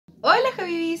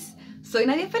Javibis, soy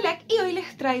Nadia Falak y hoy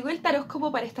les traigo el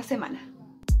taróscopo para esta semana.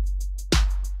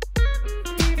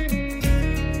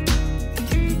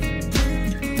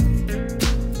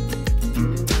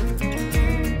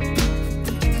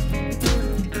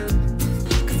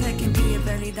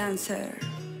 BELLYDANCER,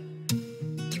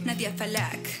 Nadia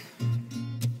Falak.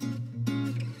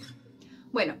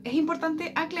 Bueno, es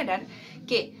importante aclarar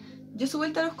que yo subo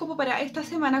el taróscopo para esta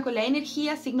semana con la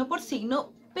energía signo por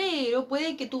signo, pero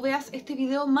puede que tú veas este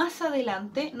video más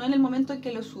adelante, no en el momento en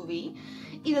que lo subí,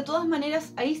 y de todas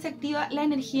maneras ahí se activa la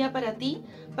energía para ti,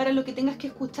 para lo que tengas que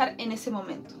escuchar en ese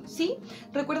momento, ¿sí?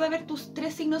 Recuerda ver tus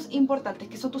tres signos importantes,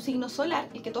 que son tu signo solar,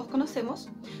 el que todos conocemos,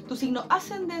 tu signo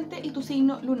ascendente y tu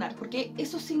signo lunar, porque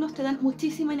esos signos te dan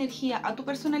muchísima energía a tu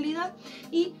personalidad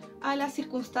y a las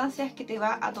circunstancias que te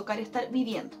va a tocar estar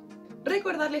viviendo.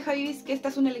 Recordarles, Javibis, que esta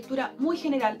es una lectura muy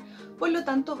general, por lo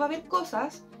tanto va a haber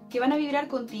cosas que van a vibrar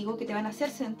contigo, que te van a hacer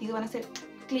sentido, van a hacer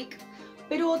clic,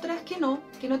 pero otras que no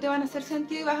te van a hacer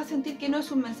sentido y vas a sentir que no es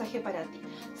un mensaje para ti.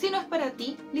 Si no es para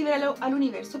ti, libéralo al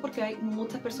universo, porque hay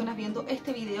muchas personas viendo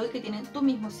este video y que tienen tu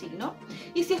mismo signo.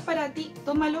 Y si es para ti,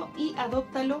 tómalo y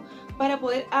adóptalo para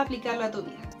poder aplicarlo a tu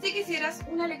vida. Si quisieras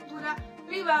una lectura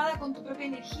privada con tu propia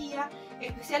energía,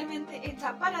 especialmente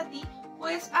hecha para ti,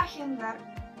 puedes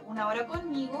agendar una hora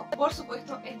conmigo. Por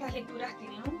supuesto, estas lecturas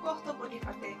tienen un costo porque es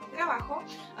parte de mi trabajo,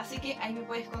 así que ahí me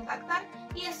puedes contactar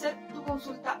y hacer tu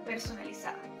consulta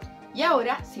personalizada. Y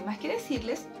ahora, sin más que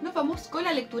decirles, nos vamos con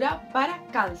la lectura para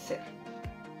Cáncer.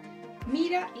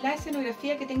 Mira la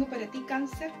escenografía que tengo para ti,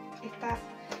 Cáncer.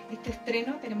 Este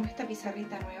estreno, tenemos esta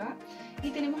pizarrita nueva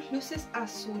y tenemos luces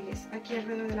azules aquí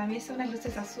alrededor de la mesa, unas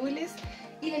luces azules,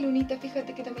 y la lunita,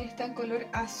 fíjate que también está en color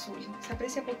azul. Se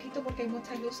aprecia poquito porque hay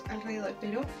mucha luz alrededor,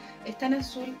 pero está en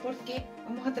azul porque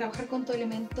vamos a trabajar con tu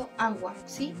elemento agua,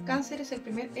 ¿sí? Cáncer es el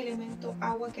primer elemento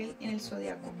agua que hay en el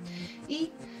zodiaco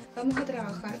y vamos a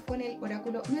trabajar con el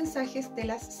oráculo mensajes de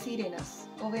las sirenas,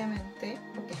 obviamente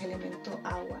porque es elemento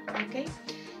agua, ¿ok?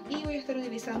 Y voy a estar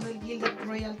utilizando el Gilded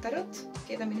Royal Tarot,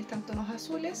 que también está en tonos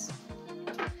azules.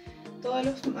 Todos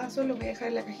los mazos los voy a dejar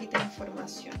en la cajita de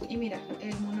información. Y mira,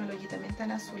 el monology también está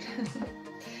en azul.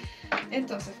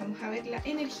 Entonces, vamos a ver la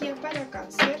energía para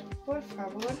Cáncer. Por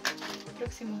favor,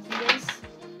 próximos días.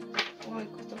 Uy,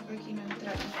 costó por aquí no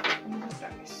entrar. Vamos otra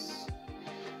vez.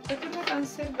 Recuerda,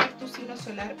 Cáncer, ver tu signo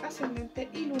solar, ascendente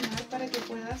y lunar para que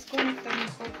puedas conectar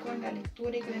mejor con la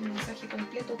lectura y con el mensaje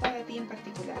completo para ti en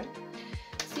particular.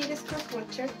 Si eres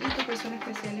crosswatcher y tu persona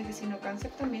especial es de signo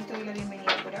Cáncer, también te doy la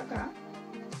bienvenida por acá.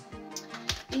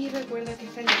 Y recuerda que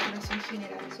estas lecturas son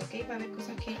generales, ¿ok? Va a haber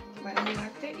cosas que van a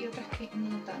llegarte y otras que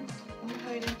no tanto. Vamos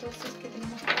a ver entonces qué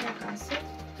tenemos para Cáncer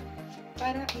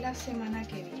para la semana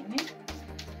que viene.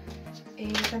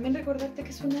 También recordarte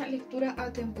que es una lectura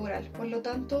atemporal, por lo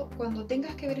tanto, cuando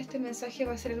tengas que ver este mensaje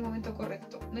va a ser el momento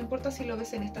correcto. No importa si lo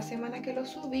ves en esta semana que lo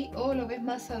subí o lo ves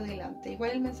más adelante.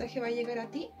 Igual el mensaje va a llegar a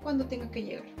ti cuando tenga que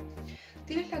llegar.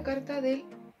 Tienes la carta del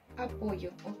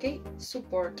apoyo, ¿ok?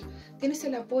 Support. Tienes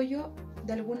el apoyo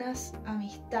de algunas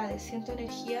amistades. Siento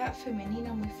energía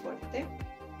femenina muy fuerte.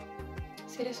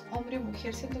 Si eres hombre o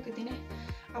mujer, siento que tienes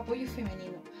apoyo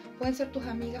femenino. Pueden ser tus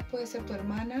amigas, puede ser tu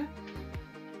hermana,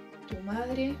 tu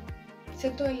madre.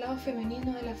 Siento el lado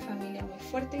femenino de la familia muy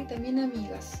fuerte y también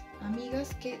amigas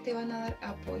que te van a dar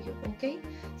apoyo, ¿ok?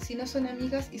 Si no son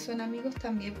amigas y son amigos,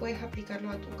 también puedes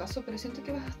aplicarlo a tu caso, pero siento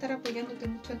que vas a estar apoyándote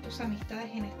mucho en tus amistades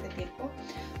en este tiempo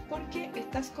porque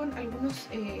estás con algunos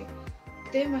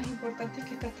temas importantes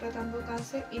que estás tratando,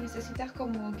 Cáncer, y necesitas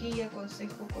como guía,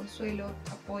 consejo, consuelo,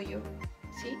 apoyo,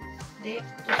 ¿sí? De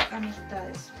tus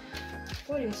amistades.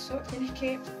 Por eso tienes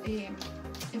que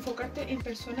enfocarte en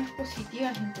personas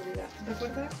positivas en tu vida.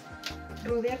 Recuerda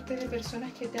rodearte de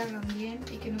personas que te hagan bien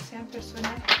y que no sean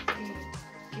personas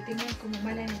que tengan como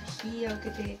mala energía o que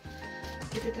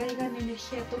te traigan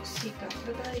energía tóxica.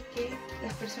 Trata de que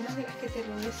las personas de las que te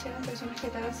rodees sean personas que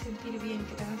te hagan sentir bien,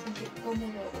 que te hagan sentir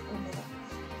cómodo o cómoda.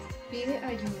 Pide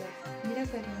ayuda. Mira,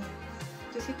 cariño,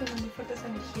 yo siento muy fuerte esa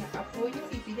energía. Apoyo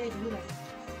y pide ayuda.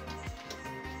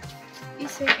 Y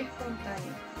sé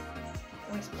espontáneo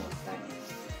o espontánea.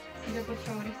 Mira por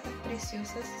favor estas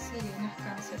preciosas sirenas,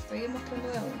 Cáncer, estoy mostrando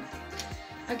de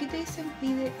una. Aquí te dicen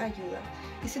pide ayuda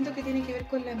y siento que tiene que ver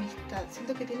con la amistad.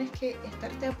 Siento que tienes que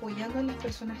estarte apoyando en las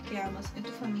personas que amas, en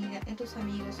tu familia, en tus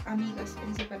amigos, amigas,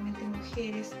 principalmente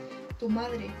mujeres, tu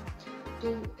madre,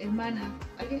 tu hermana,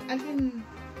 alguien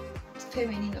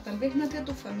femenino. Tal vez no de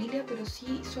tu familia, pero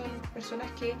sí son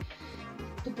personas que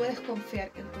tú puedes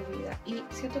confiar en tu vida. Y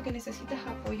siento que necesitas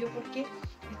apoyo porque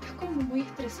estás como muy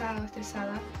estresado,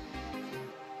 estresada.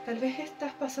 Tal vez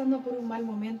estás pasando por un mal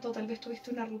momento, tal vez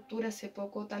tuviste una ruptura hace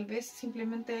poco, tal vez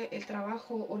simplemente el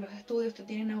trabajo o los estudios te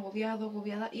tienen agobiado,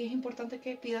 agobiada, y es importante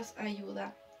que pidas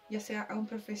ayuda, ya sea a un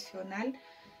profesional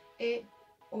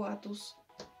o a tus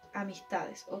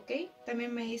amistades, ¿ok?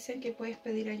 También me dicen que puedes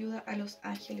pedir ayuda a los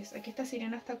ángeles. Aquí esta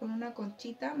sirena está con una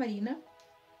conchita marina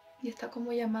y está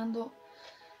como llamando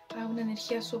a una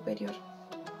energía superior.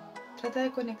 Trata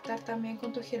de conectar también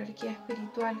con tu jerarquía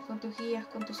espiritual, con tus guías,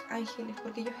 con tus ángeles,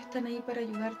 porque ellos están ahí para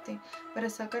ayudarte, para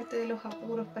sacarte de los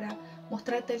apuros, para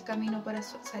mostrarte el camino, para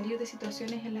salir de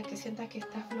situaciones en las que sientas que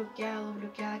estás bloqueado,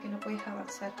 bloqueada, que no puedes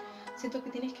avanzar. Siento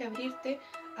que tienes que abrirte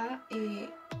a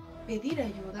pedir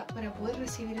ayuda para poder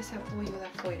recibir ese apoyo de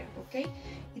afuera, ¿ok?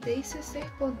 Y te dice, sé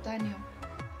espontáneo,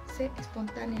 sé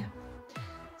espontánea,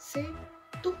 sé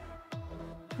tú.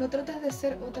 No trates de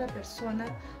ser otra persona,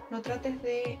 no trates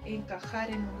de encajar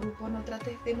en un grupo, no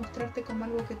trates de mostrarte como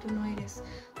algo que tú no eres.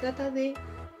 Trata de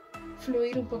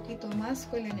fluir un poquito más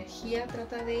con la energía,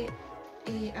 trata de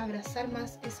abrazar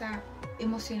más esa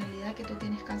emocionalidad que tú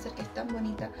tienes, Cáncer, que es tan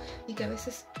bonita y que a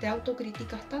veces te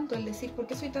autocriticas tanto al decir, ¿por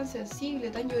qué soy tan sensible,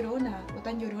 tan llorona o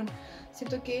tan llorón?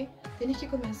 Siento que tienes que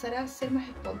comenzar a ser más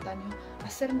espontáneo, a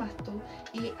ser más tú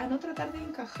y a no tratar de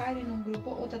encajar en un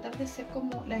grupo o tratar de ser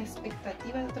como la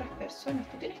expectativa de otras personas.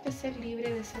 Tú tienes que ser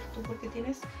libre de ser tú porque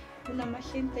tienes una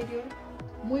magia interior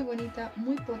muy bonita,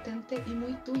 muy potente y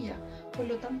muy tuya. Por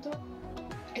lo tanto,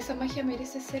 esa magia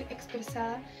merece ser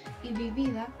expresada y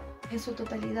vivida en su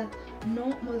totalidad, no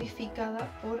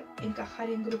modificada por encajar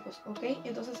en grupos, ¿ok?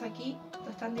 Entonces aquí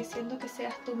te están diciendo que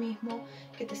seas tú mismo,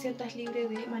 que te sientas libre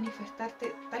de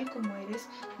manifestarte tal como eres,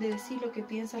 de decir lo que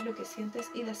piensas, lo que sientes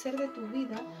y de hacer de tu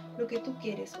vida lo que tú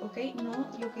quieres, ¿ok? No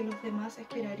lo que los demás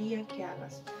esperarían que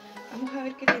hagas. Vamos a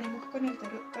ver qué tenemos con el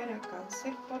tarot para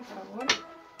Cáncer, por favor.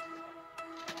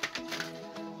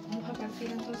 Vamos a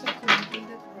partir entonces con el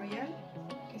Gilded Royal,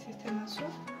 que es este mazo.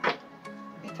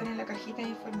 Están en la cajita de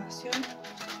información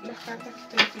las cartas que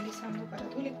estoy utilizando para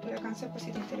tu lectura, Cáncer, por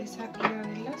si te interesa ir a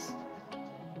verlas.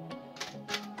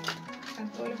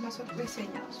 Están todos los mazos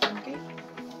diseñados, ¿ok?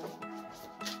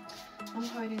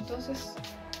 Vamos a ver entonces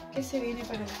qué se viene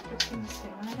para las próximas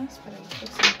semanas, para los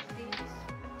próximos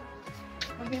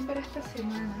días. Más bien para esta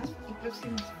semana y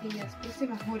próximos días,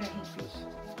 próximas horas incluso,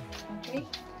 ¿ok?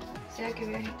 Sea que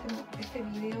veas este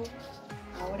video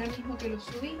ahora mismo que lo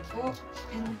subí o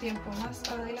en un tiempo más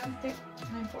adelante,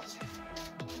 no importa.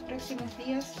 Próximos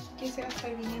días, ¿qué se va a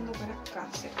estar viniendo para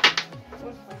Cáncer?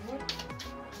 Por favor.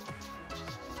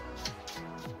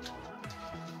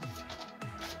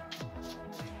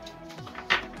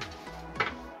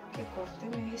 Que corte,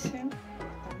 me dicen.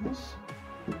 Cortamos.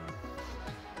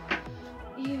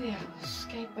 Y veamos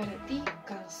qué hay para ti,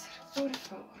 Cáncer. Por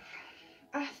favor.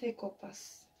 Haz de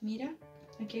copas. Mira,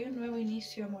 aquí hay un nuevo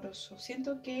inicio amoroso.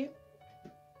 Siento que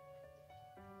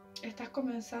estás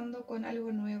comenzando con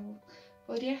algo nuevo.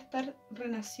 Podría estar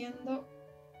renaciendo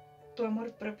tu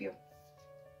amor propio.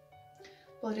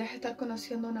 Podrías estar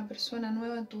conociendo a una persona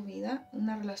nueva en tu vida,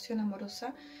 una relación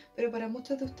amorosa, pero para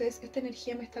muchos de ustedes esta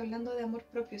energía me está hablando de amor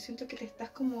propio. Siento que te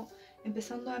estás como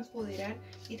empezando a empoderar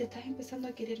y te estás empezando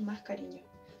a querer más, cariño.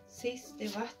 6 de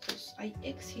bastos, hay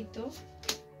éxito.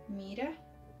 Mira,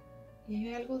 y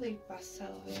hay algo del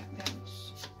pasado,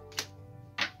 veamos.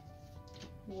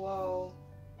 Wow.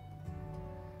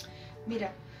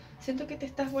 Mira, siento que te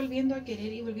estás volviendo a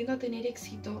querer y volviendo a tener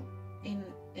éxito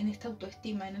en esta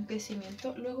autoestima, en el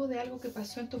crecimiento, luego de algo que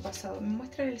pasó en tu pasado. Me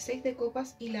muestran el 6 de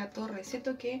copas y la torre.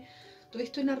 Siento que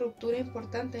tuviste una ruptura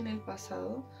importante en el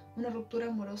pasado, una ruptura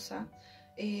amorosa,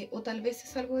 o tal vez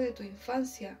es algo de tu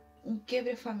infancia, un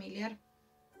quiebre familiar,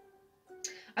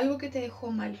 algo que te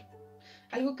dejó mal,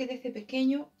 algo que desde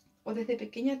pequeño o desde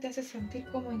pequeña te hace sentir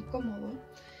como incómodo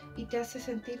y te hace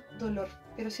sentir dolor,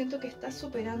 pero siento que estás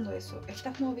superando eso,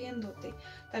 estás moviéndote.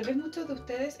 Tal vez muchos de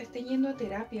ustedes estén yendo a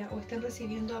terapia o estén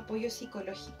recibiendo apoyo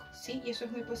psicológico, ¿sí? Y eso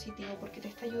es muy positivo porque te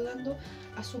está ayudando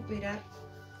a superar,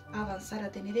 a avanzar,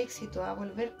 a tener éxito, a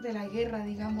volver de la guerra,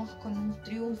 digamos, con un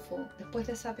triunfo. Después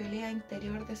de esa pelea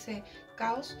interior, de ese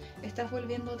caos, estás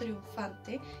volviendo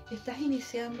triunfante y estás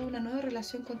iniciando una nueva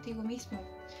relación contigo mismo.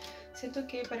 Siento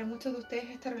que para muchos de ustedes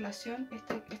esta relación,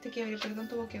 este quiebre, perdón,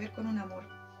 tuvo que ver con un amor.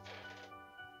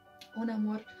 Un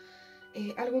amor,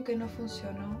 algo que no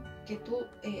funcionó, que tú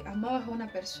amabas a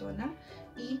una persona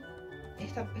y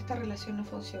esta relación no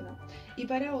funcionó. Y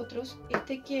para otros,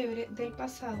 este quiebre del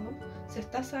pasado se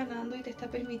está sanando y te está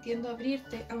permitiendo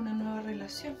abrirte a una nueva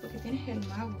relación, porque tienes el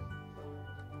mago.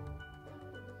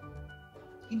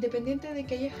 Independiente de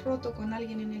que hayas roto con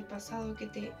alguien en el pasado que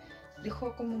te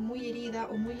dejó como muy herida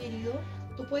o muy herido,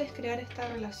 tú puedes crear esta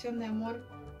relación de amor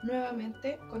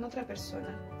nuevamente con otra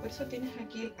persona. Por eso tienes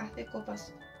aquí el As de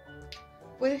Copas.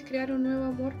 Puedes crear un nuevo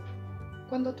amor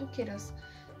cuando tú quieras.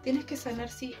 Tienes que sanar,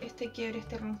 sí, este quiebre,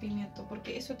 este rompimiento,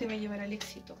 porque eso te va a llevar al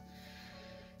éxito.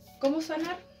 ¿Cómo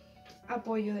sanar?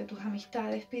 Apoyo de tus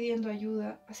amistades, pidiendo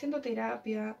ayuda, haciendo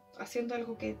terapia, haciendo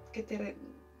algo que te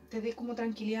dé como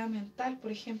tranquilidad mental,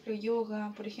 por ejemplo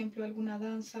yoga, por ejemplo alguna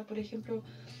danza, por ejemplo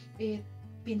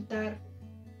pintar,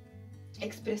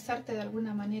 expresarte de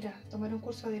alguna manera, tomar un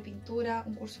curso de pintura,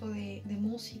 un curso de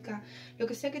música, lo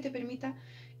que sea que te permita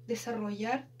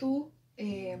desarrollar tu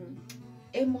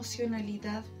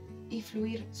emocionalidad y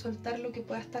fluir, soltar lo que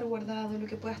pueda estar guardado, lo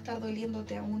que pueda estar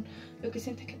doliéndote aún, lo que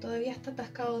sientes que todavía está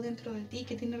atascado dentro de ti,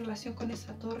 que tiene relación con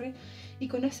esa torre y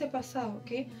con ese pasado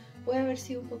que puede haber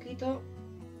sido un poquito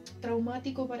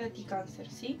traumático para ti, Cáncer,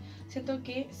 ¿sí? Siento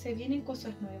que se vienen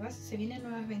cosas nuevas, se vienen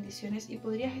nuevas bendiciones y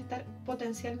podrías estar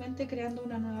potencialmente creando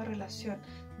una nueva relación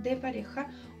de pareja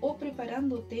o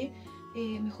preparándote,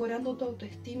 mejorando tu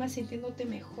autoestima, sintiéndote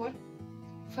mejor.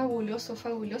 Fabuloso,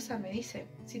 fabulosa, me dice,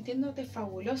 sintiéndote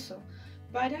fabuloso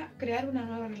para crear una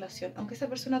nueva relación, aunque esa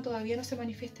persona todavía no se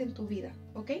manifieste en tu vida,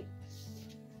 ¿ok?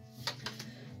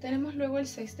 Tenemos luego el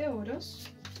 6 de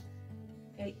oros,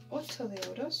 el 8 de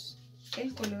oros,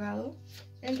 el colgado,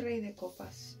 el rey de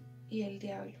copas y el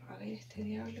diablo. A ver, este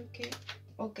diablo que...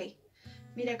 Ok,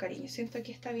 mira cariño, siento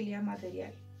aquí estabilidad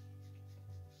material.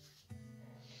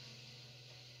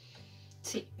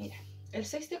 Sí, mira. El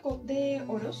 6 de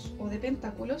oros o de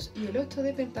pentáculos y el 8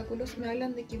 de pentáculos me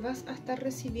hablan de que vas a estar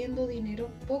recibiendo dinero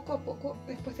poco a poco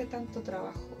después de tanto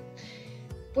trabajo.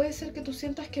 Puede ser que tú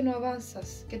sientas que no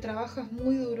avanzas, que trabajas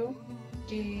muy duro,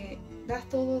 que das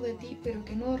todo de ti, pero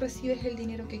que no recibes el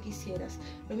dinero que quisieras.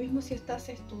 Lo mismo si estás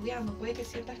estudiando, puede que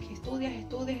sientas que estudias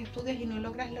y no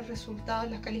logras los resultados,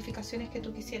 las calificaciones que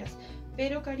tú quisieras.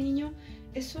 Pero cariño,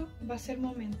 eso va a ser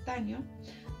momentáneo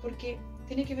porque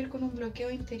tiene que ver con un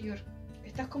bloqueo interior.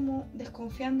 Estás como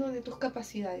desconfiando de tus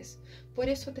capacidades. Por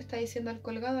eso te está diciendo el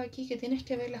colgado aquí que tienes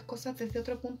que ver las cosas desde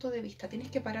otro punto de vista. Tienes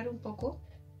que parar un poco.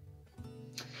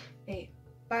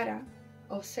 Para,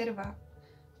 observa,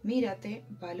 mírate,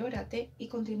 valórate y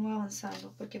continúa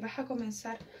avanzando. Porque vas a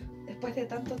comenzar, después de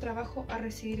tanto trabajo, a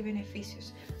recibir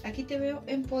beneficios. Aquí te veo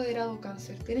empoderado,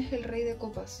 Cáncer. Tienes el rey de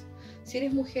copas. Si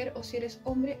eres mujer o si eres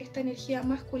hombre, esta energía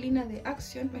masculina de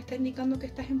acción me está indicando que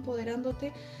estás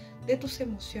empoderándote de tus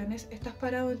emociones, estás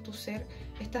parado en tu ser,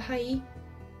 estás ahí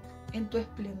en tu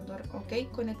esplendor,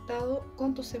 ¿ok? Conectado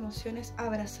con tus emociones,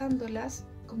 abrazándolas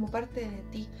como parte de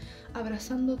ti,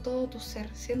 abrazando todo tu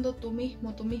ser, siendo tú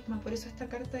mismo, tú misma. Por eso esta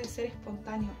carta de ser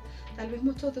espontáneo. Tal vez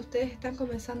muchos de ustedes están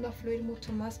comenzando a fluir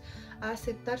mucho más, a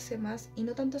aceptarse más, y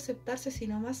no tanto aceptarse,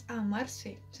 sino más a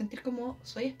amarse, sentir como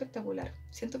soy espectacular.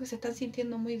 Siento que se están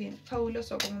sintiendo muy bien,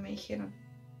 fabuloso, como me dijeron.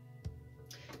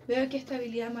 Veo aquí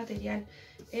estabilidad material,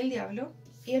 el diablo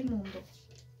y el mundo.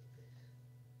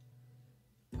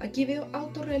 Aquí veo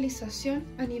autorrealización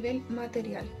a nivel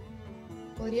material.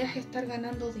 Podrías estar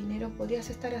ganando dinero, podrías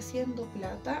estar haciendo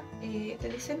plata. Te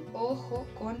dicen ojo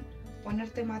con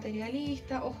ponerte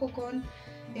materialista, ojo con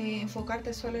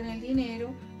enfocarte solo en el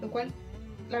dinero, lo cual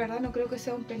la verdad no creo que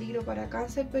sea un peligro para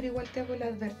Cáncer, pero igual te hago la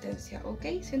advertencia, ¿ok?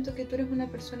 Siento que tú eres una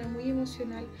persona muy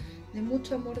emocional, de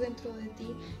mucho amor dentro de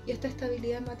ti, y esta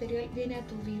estabilidad material viene a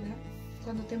tu vida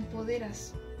cuando te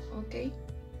empoderas, ¿ok?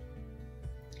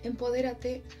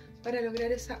 Empodérate para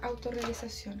lograr esa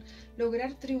autorrealización,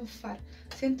 lograr triunfar.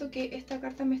 Siento que esta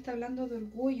carta me está hablando de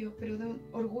orgullo, pero de un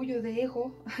orgullo de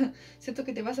ego. Siento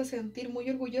que te vas a sentir muy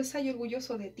orgullosa y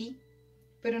orgulloso de ti,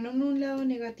 pero no en un lado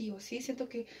negativo, ¿sí? Siento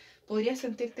que podrías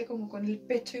sentirte como con el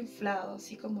pecho inflado,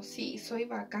 así como sí, soy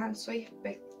bacán, soy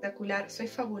espectacular, soy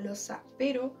fabulosa,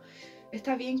 pero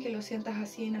está bien que lo sientas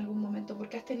así en algún momento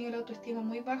porque has tenido la autoestima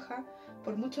muy baja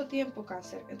por mucho tiempo,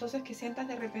 Cáncer. Entonces que sientas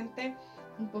de repente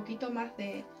un poquito más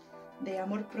de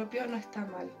amor propio no está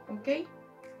mal, ¿ok?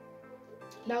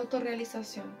 La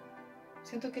autorrealización.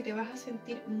 Siento que te vas a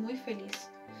sentir muy feliz.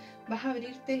 Vas a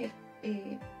abrirte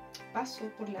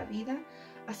paso por la vida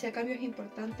hacia cambios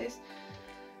importantes,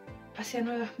 hacia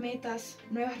nuevas metas,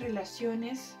 nuevas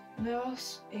relaciones,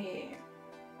 nuevos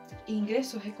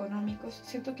ingresos económicos.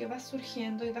 Siento que vas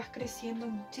surgiendo y vas creciendo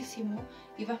muchísimo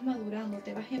y vas madurando,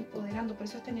 te vas empoderando. Por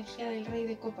eso esta energía del rey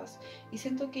de copas, y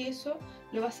siento que eso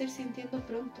lo vas a ir sintiendo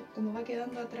pronto, como va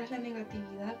quedando atrás la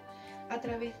negatividad a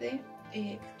través de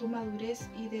tu madurez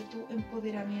y de tu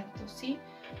empoderamiento, ¿sí?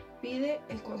 Pide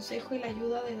el consejo y la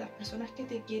ayuda de las personas que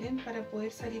te quieren para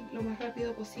poder salir lo más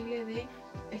rápido posible de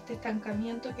este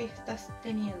estancamiento que estás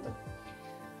teniendo.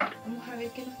 Vamos a ver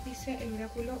qué nos dice el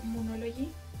oráculo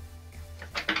Moonology,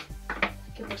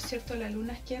 que por cierto la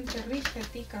luna es quien te rige a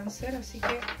ti, Cáncer, así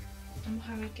que Vamos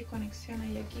a ver qué conexión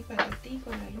hay aquí para ti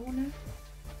con la luna.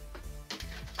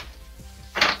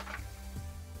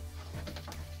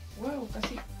 Wow,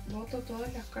 casi boto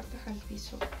todas las cartas al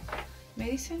piso.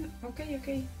 Me dicen, ok.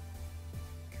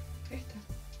 Esta.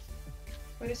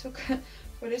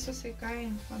 Por eso se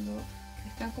caen cuando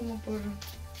están como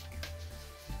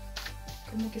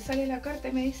que sale la carta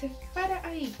y me dice, para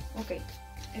ahí. Ok,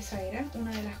 esa era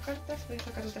una de las cartas. Voy a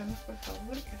sacar otra más, por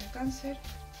favor, para Cáncer.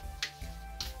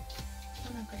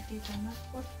 Una cartita más,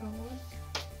 por favor.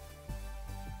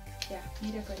 Ya,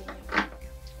 mira, cariño.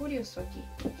 Curioso aquí.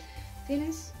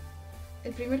 Tienes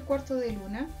el primer cuarto de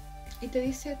luna y te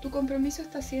dice, tu compromiso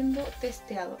está siendo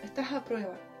testeado, estás a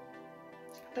prueba.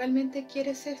 ¿Realmente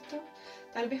quieres esto?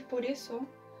 Tal vez por eso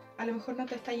a lo mejor no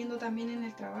te está yendo tan bien en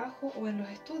el trabajo o en los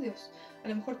estudios. A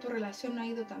lo mejor tu relación no ha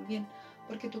ido tan bien,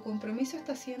 porque tu compromiso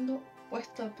está siendo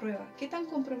puesto a prueba. ¿Qué tan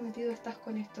comprometido estás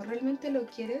con esto? ¿Realmente lo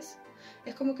quieres?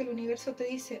 Es como que el universo te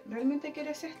dice, ¿realmente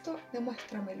quieres esto?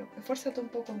 Demuéstramelo, esfuérzate un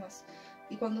poco más.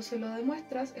 Y cuando se lo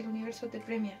demuestras, el universo te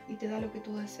premia y te da lo que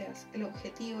tú deseas. El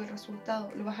objetivo, el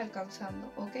resultado, lo vas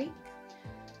alcanzando, ¿ok?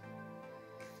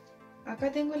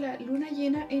 Acá tengo la luna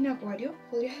llena en Acuario.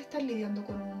 Podrías estar lidiando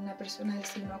con una persona del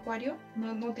signo Acuario.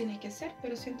 No tiene que ser,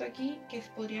 pero siento aquí que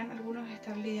podrían algunos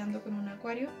estar lidiando con un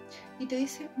Acuario. Y te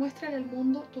dice, muéstrale al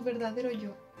mundo tu verdadero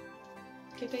yo.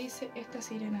 ¿Qué te dice esta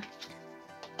sirena?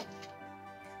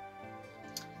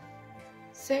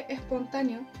 Sé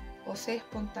espontáneo o sé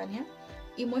espontánea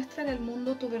y muéstrale al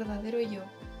mundo tu verdadero yo.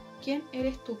 ¿Quién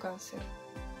eres tú, Cáncer?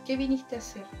 ¿Qué viniste a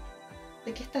hacer?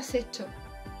 ¿De qué estás hecho?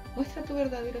 Muestra tu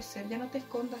verdadero ser, ya no te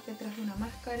escondas detrás de una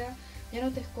máscara, ya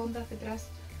no te escondas detrás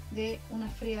de una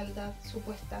frialdad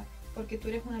supuesta, porque tú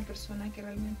eres una persona que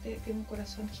realmente tiene un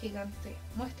corazón gigante.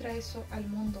 Muestra eso al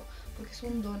mundo, porque es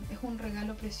un don, es un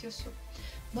regalo precioso.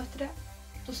 Muestra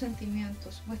tus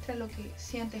sentimientos, muestra lo que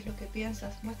sientes, lo que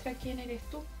piensas, muestra quién eres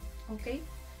tú, ¿ok?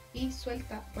 Y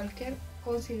suelta cualquier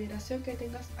consideración que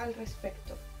tengas al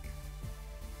respecto.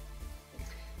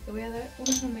 Te voy a dar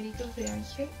unos numeritos de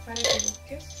ángel para que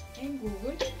busques en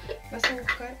Google. Vas a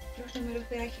buscar los números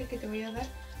de ángel que te voy a dar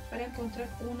para encontrar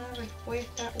una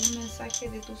respuesta, un mensaje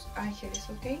de tus ángeles,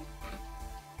 ¿ok?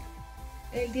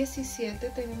 El 17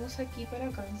 tenemos aquí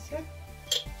para Cáncer.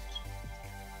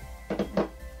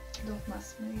 Dos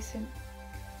más, me dicen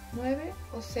 9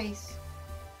 o 6.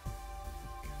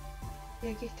 Y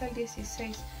aquí está el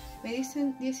 16. Me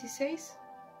dicen 16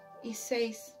 y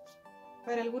 6.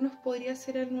 Para algunos podría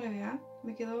ser el 9, ¿ah?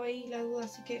 Me quedó ahí la duda,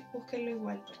 así que búsquenlo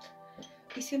igual.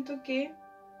 Y siento que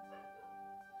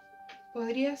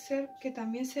podría ser que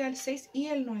también sea el 6 y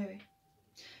el 9.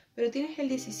 Pero tienes el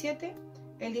 17,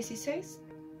 el 16,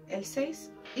 el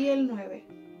 6 y el 9,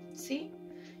 ¿sí?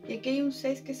 Y aquí hay un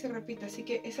 6 que se repite, así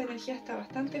que esa energía está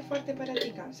bastante fuerte para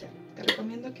ti, Cáncer. Te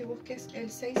recomiendo que busques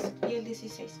el 6 y el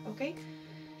 16, ¿ok?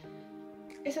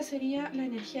 Esa sería la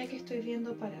energía que estoy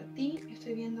viendo para ti.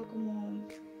 Estoy viendo cómo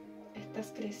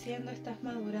estás creciendo, estás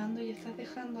madurando y estás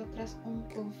dejando atrás un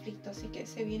conflicto. Así que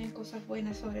se vienen cosas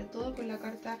buenas, sobre todo con la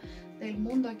carta del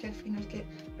mundo aquí al final, que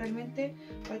realmente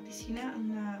vaticina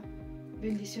una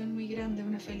bendición muy grande,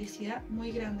 una felicidad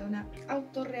muy grande, una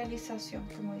autorrealización,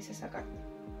 como dice esa carta.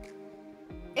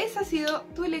 Esa ha sido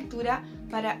tu lectura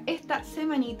para esta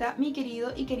semanita, mi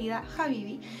querido y querida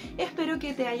Habibi. Espero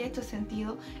que te haya hecho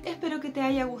sentido, espero que te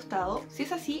haya gustado. Si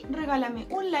es así, regálame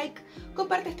un like,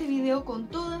 comparte este video con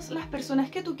todas las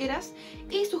personas que tú quieras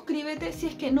y suscríbete si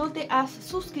es que no te has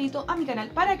suscrito a mi canal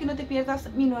para que no te pierdas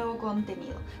mi nuevo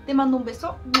contenido. Te mando un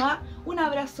beso, un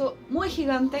abrazo muy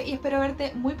gigante y espero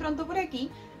verte muy pronto por aquí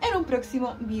en un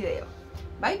próximo video.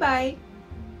 Bye bye.